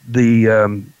the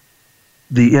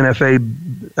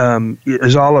NFA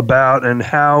is all about and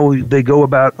how they go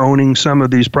about owning some of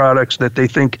these products that they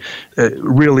think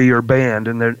really are banned,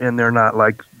 and they're not,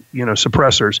 like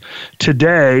suppressors.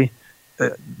 Today,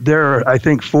 there are, I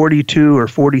think, 42 or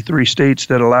 43 states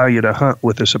that allow you to hunt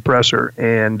with a suppressor,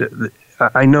 and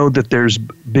I know that there's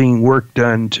being work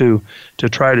done to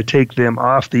try to take them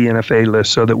off the NFA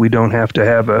list so that we don't have to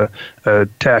have a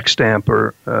tax stamp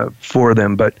for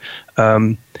them. But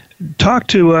talk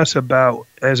to us about,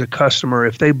 as a customer,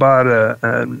 if they bought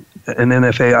an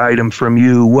NFA item from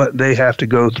you, what they have to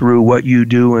go through, what you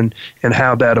do, and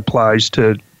how that applies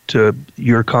to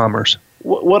your commerce.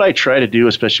 What I try to do,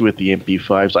 especially with the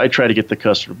MP5s, I try to get the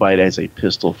customer to buy it as a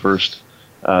pistol first.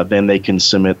 Then they can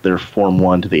submit their Form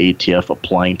 1 to the ATF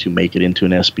applying to make it into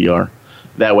an SBR.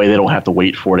 That way they don't have to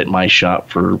wait for it at my shop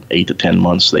for 8 to 10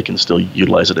 months. They can still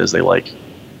utilize it as they like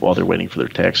while they're waiting for their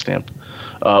tax stamp.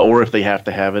 Or if they have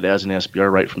to have it as an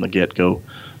SBR right from the get-go,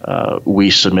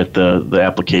 we submit the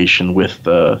application with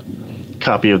a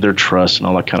copy of their trust and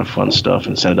all that kind of fun stuff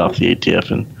and send it off to the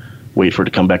ATF and wait for it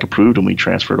to come back approved, and we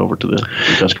transfer it over to the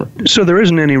customer. So there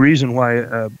isn't any reason why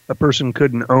a person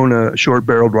couldn't own a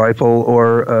short-barreled rifle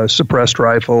or a suppressed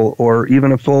rifle or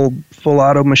even a full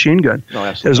auto machine gun,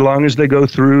 as long as they go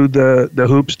through the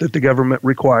hoops that the government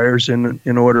requires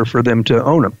in order for them to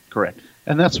own them. Correct.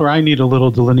 And that's where I need a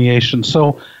little delineation.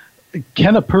 So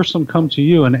can a person come to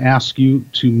you and ask you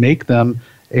to make them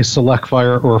a select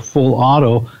fire or a full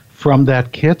auto from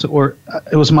that kit? Or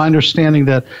it was my understanding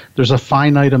that there's a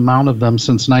finite amount of them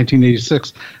since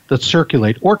 1986 that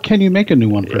circulate. Or can you make a new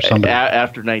one for somebody?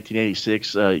 After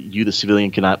 1986, you, the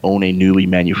civilian, cannot own a newly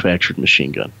manufactured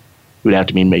machine gun. It would have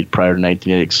to be made prior to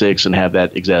 1986 and have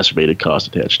that exacerbated cost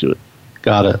attached to it.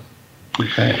 Got it.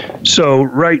 Okay. So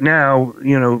right now,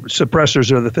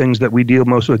 suppressors are the things that we deal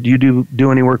most with. Do you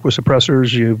do any work with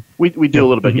suppressors? We do a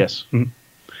little bit, yes.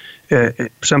 Mm-hmm.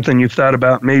 Something you've thought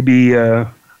about maybe?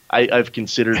 I've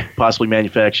considered possibly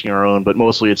manufacturing our own, but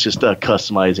mostly it's just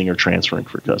customizing or transferring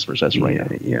for customers. That's right now.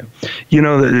 Yeah.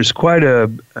 There's quite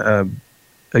a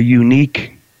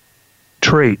unique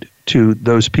trait to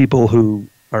those people who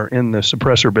are in the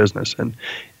suppressor business,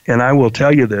 and I will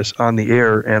tell you this on the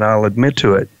air, and I'll admit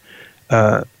to it.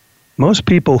 Most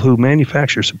people who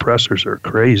manufacture suppressors are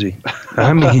crazy.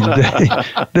 I mean,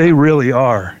 they really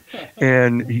are.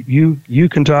 And you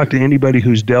can talk to anybody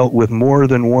who's dealt with more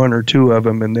than one or two of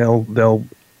them, and they'll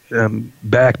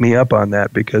back me up on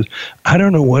that, because I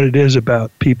don't know what it is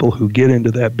about people who get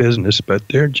into that business, but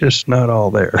they're just not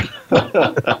all there.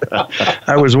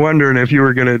 I was wondering if you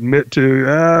were going to admit to,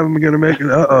 I'm going to make it,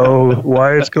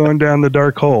 why it's going down the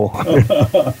dark hole.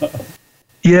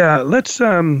 Yeah, let's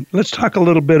talk a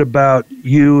little bit about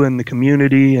you and the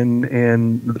community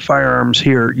and the firearms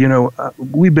here.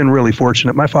 We've been really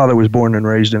fortunate. My father was born and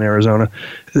raised in Arizona.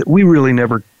 We really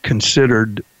never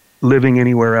considered living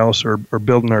anywhere else or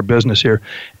building our business here.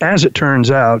 As it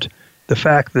turns out, the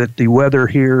fact that the weather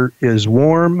here is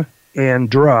warm and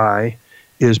dry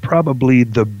is probably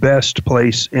the best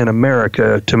place in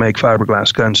America to make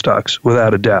fiberglass gun stocks,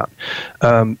 without a doubt.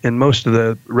 In most of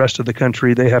the rest of the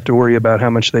country, they have to worry about how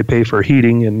much they pay for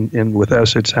heating, and with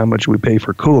us, it's how much we pay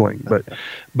for cooling.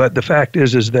 But the fact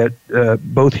is that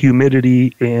both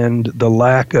humidity and the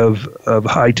lack of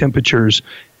high temperatures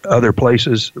other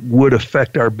places would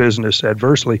affect our business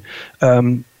adversely.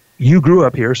 You grew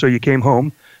up here, so you came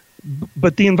home.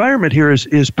 But the environment here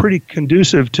is pretty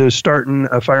conducive to starting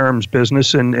a firearms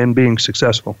business and being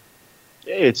successful.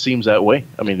 It seems that way.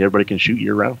 I mean, everybody can shoot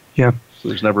year-round. Yeah. So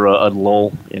there's never a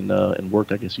lull in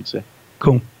work, I guess you'd say.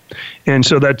 Cool. And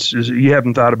so you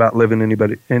haven't thought about living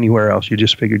anywhere else. You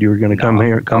just figured you were going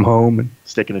to come home. And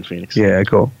sticking in Phoenix. Yeah,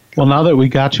 cool. Well, now that we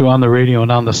got you on the radio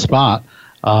and on the spot,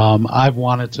 I've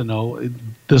wanted to know,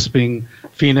 this being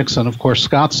Phoenix and, of course,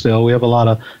 Scottsdale, we have a lot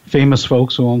of famous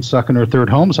folks who own second or third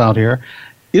homes out here.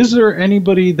 Is there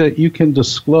anybody that you can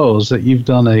disclose that you've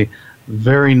done a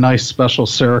very nice special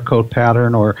Cerakote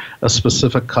pattern or a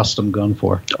specific custom gun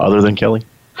for? Other than Kelly?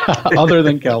 Other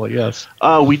than Kelly, yes.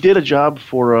 We did a job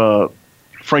for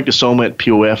Frank DeSoma at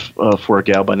POF for a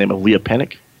gal by the name of Leah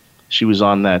Pennick. She was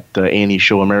on that A&E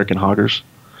show American Hoggers.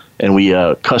 And we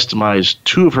customized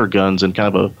two of her guns in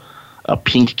kind of a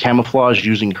pink camouflage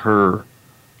using her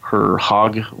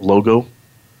hog logo,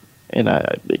 and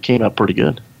it came out pretty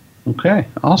good. Okay,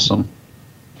 awesome.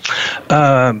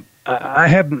 I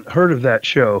haven't heard of that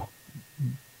show,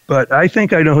 but I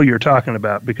think I know who you're talking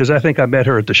about, because I think I met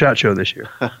her at the SHOT Show this year.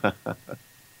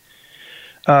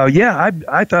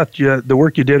 I thought the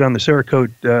work you did on the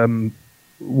Cerakote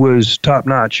was top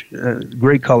notch,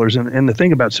 great colors, and the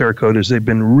thing about Cerakote is they've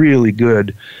been really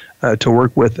good to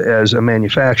work with as a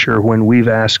manufacturer. When we've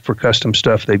asked for custom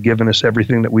stuff, they've given us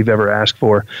everything that we've ever asked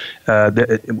for.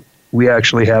 We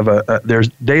actually have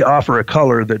they offer a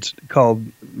color that's called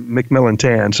McMillan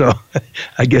Tan, so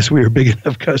I guess we were a big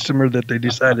enough customer that they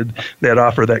decided they'd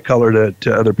offer that color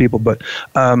to other people. But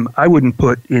I wouldn't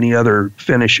put any other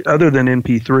finish other than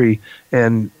NP3.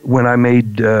 And when I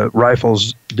made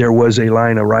rifles, there was a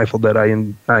line of rifle that I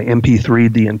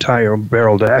MP3'd the entire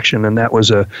barrel to action, and that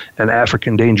was an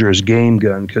African dangerous game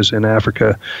gun, because in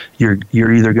Africa you're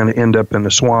either going to end up in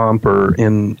the swamp or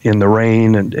in the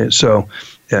rain, and so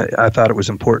I thought it was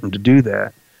important to do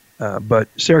that.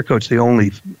 But Cerakote's the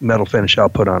only metal finish I'll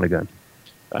put on a gun.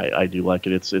 I do like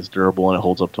it. It's durable, and it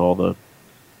holds up to all the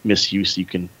misuse you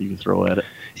can throw at it.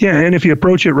 Yeah, and if you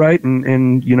approach it right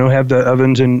and have the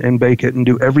ovens and bake it and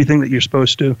do everything that you're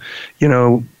supposed to,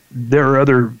 there are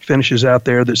other finishes out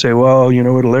there that say, well,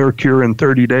 it'll air cure in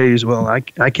 30 days. Well, I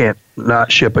can't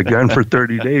not ship a gun for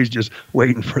 30 days just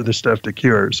waiting for the stuff to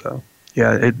cure. So,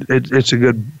 yeah, it's a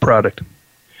good product.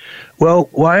 Well,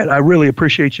 Wyatt, I really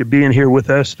appreciate you being here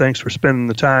with us. Thanks for spending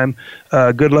the time.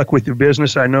 Good luck with your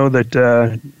business. I know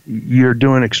that you're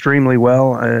doing extremely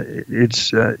well.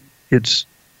 It's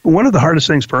one of the hardest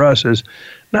things for us is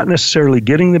not necessarily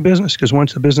getting the business, because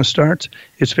once the business starts,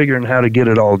 it's figuring how to get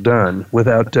it all done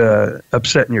without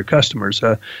upsetting your customers.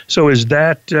 So is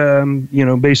that,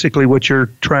 basically what you're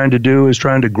trying to do, is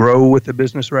trying to grow with the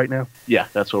business right now? Yeah,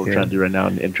 that's what we're trying to do right now,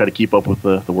 and try to keep up with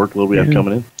the workload we have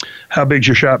coming in. How big's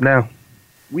your shop now?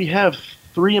 We have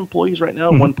 3 employees right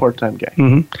now, 1 part-time guy.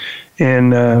 Mm-hmm.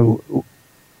 And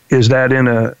is that in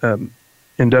a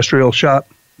industrial shop?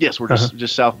 Yes, we're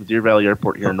just south of the Deer Valley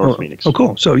Airport here in North Phoenix. Oh,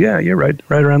 cool. So, yeah, you're right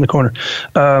around the corner.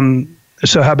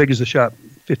 So how big is the shop?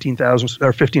 15,000 or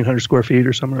 1,500 square feet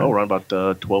or something? Oh, around about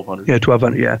 1,200. Yeah,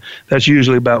 1,200, yeah. That's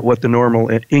usually about what the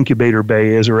normal incubator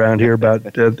bay is around here, about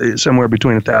somewhere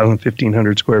between 1,000 and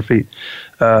 1,500 square feet.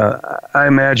 I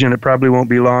imagine it probably won't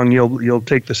be long. You'll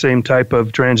take the same type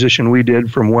of transition we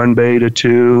did from 1 bay to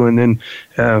 2, and then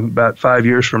about 5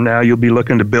 years from now, you'll be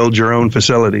looking to build your own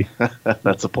facility.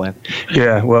 That's the plan.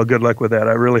 Yeah, well, good luck with that.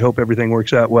 I really hope everything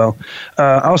works out well.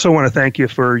 I also want to thank you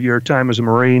for your time as a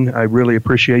Marine. I really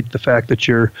appreciate the fact that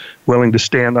you're willing to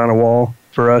stand on a wall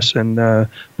for us and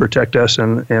protect us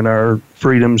and our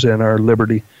freedoms and our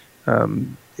liberty.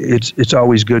 It's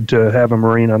always good to have a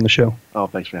Marine on the show. Oh,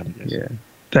 thanks for having me, guys. Yeah,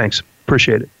 thanks.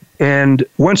 Appreciate it. And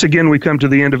once again, we come to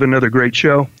the end of another great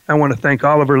show. I want to thank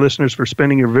all of our listeners for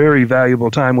spending your very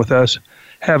valuable time with us.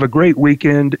 Have a great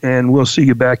weekend, and we'll see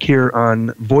you back here on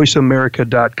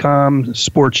VoiceAmerica.com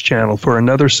Sports Channel for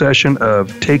another session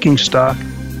of Taking Stock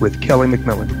with Kelly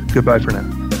McMillan. Goodbye for now.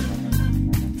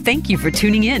 Thank you for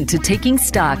tuning in to Taking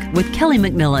Stock with Kelly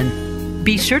McMillan.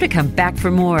 Be sure to come back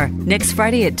for more next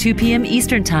Friday at 2 p.m.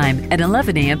 Eastern Time and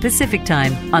 11 a.m. Pacific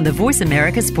Time on the Voice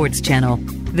America Sports Channel.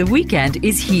 The weekend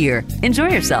is here. Enjoy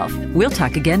yourself. We'll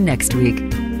talk again next week.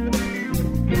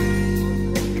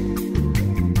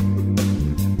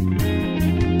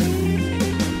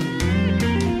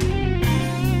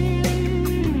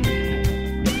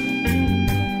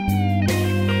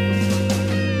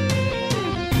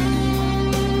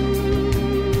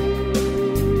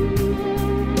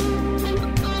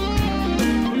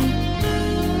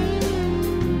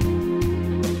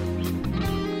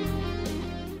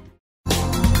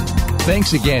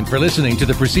 Thanks again for listening to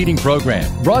the preceding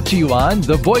program, brought to you on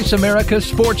the Voice America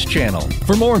Sports Channel.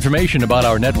 For more information about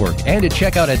our network and to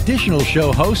check out additional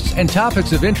show hosts and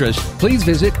topics of interest, please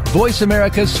visit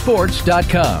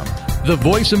voiceamericasports.com. The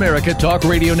Voice America Talk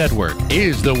Radio Network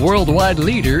is the worldwide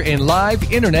leader in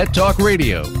live Internet talk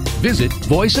radio. Visit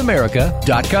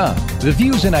voiceamerica.com. The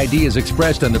views and ideas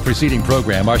expressed on the preceding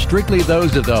program are strictly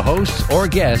those of the hosts or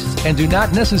guests and do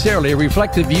not necessarily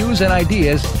reflect the views and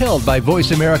ideas held by Voice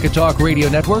America Talk Radio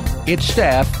Network, its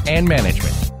staff, and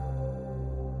management.